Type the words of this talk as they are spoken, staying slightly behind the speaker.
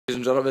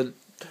Ladies and gentlemen,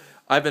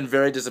 I've been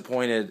very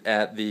disappointed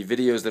at the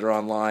videos that are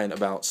online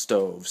about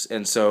stoves.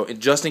 And so,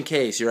 just in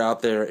case you're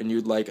out there and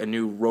you'd like a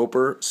new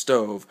Roper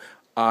stove,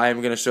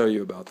 I'm going to show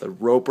you about the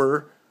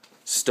Roper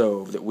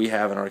stove that we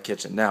have in our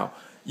kitchen. Now,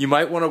 you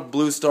might want a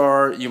Blue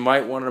Star, you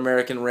might want an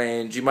American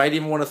Range, you might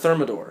even want a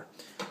Thermador.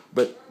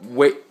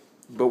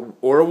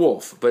 Or a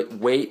Wolf, but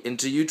wait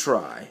until you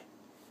try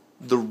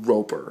the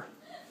Roper.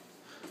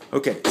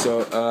 Okay,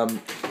 so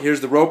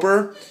here's the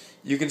Roper.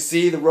 You can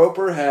see the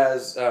Roper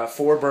has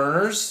 4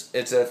 burners.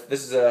 I think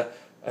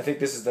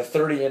this is the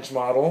 30-inch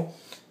model.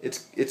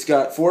 It's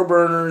got 4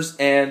 burners,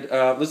 and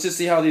let's just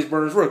see how these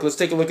burners work. Let's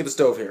take a look at the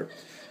stove here.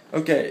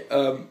 Okay,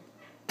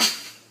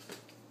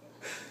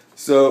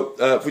 so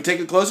if we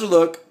take a closer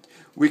look,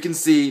 we can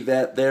see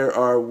that there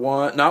are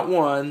not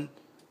one,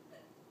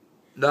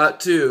 not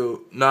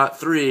 2, not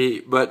 3,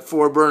 but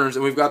 4 burners,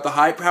 and we've got the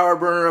high power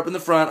burner up in the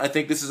front. I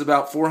think this is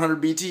about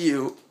 400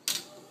 BTU.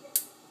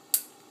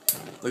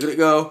 Look at it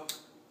go.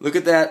 Look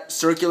at that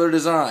circular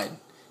design.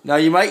 Now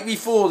you might be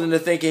fooled into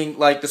thinking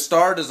like the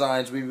Star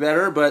designs would be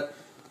better, but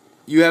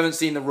you haven't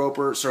seen the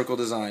Roper circle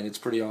design. It's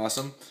pretty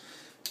awesome.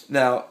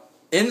 Now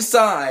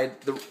inside,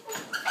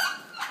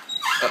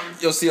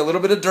 you'll see a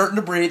little bit of dirt and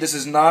debris. This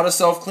is not a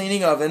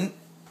self-cleaning oven,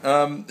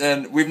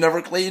 and we've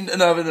never cleaned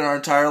an oven in our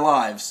entire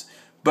lives.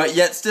 But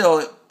yet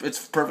still,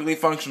 it's perfectly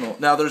functional.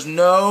 Now there's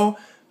no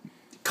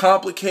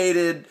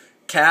complicated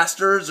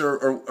casters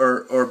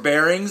or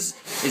bearings.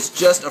 It's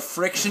just a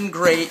friction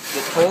grate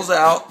that pulls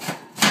out.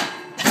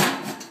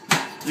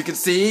 You can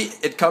see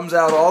it comes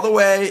out all the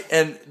way,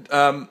 and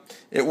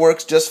it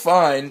works just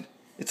fine.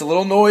 It's a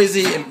little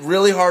noisy and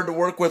really hard to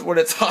work with when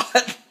it's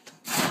hot.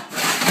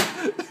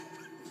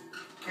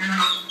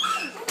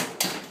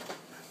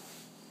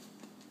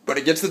 But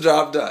it gets the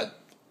job done.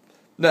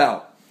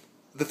 Now,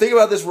 the thing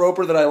about this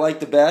Roper that I like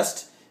the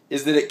best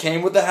is that it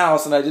came with the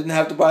house and I didn't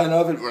have to buy an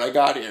oven when I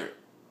got here.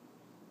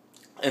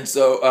 And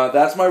so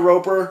that's my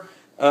Roper.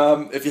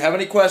 If you have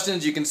any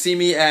questions, you can see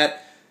me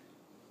at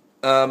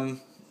on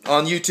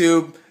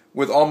YouTube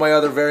with all my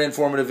other very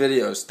informative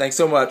videos. Thanks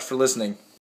so much for listening.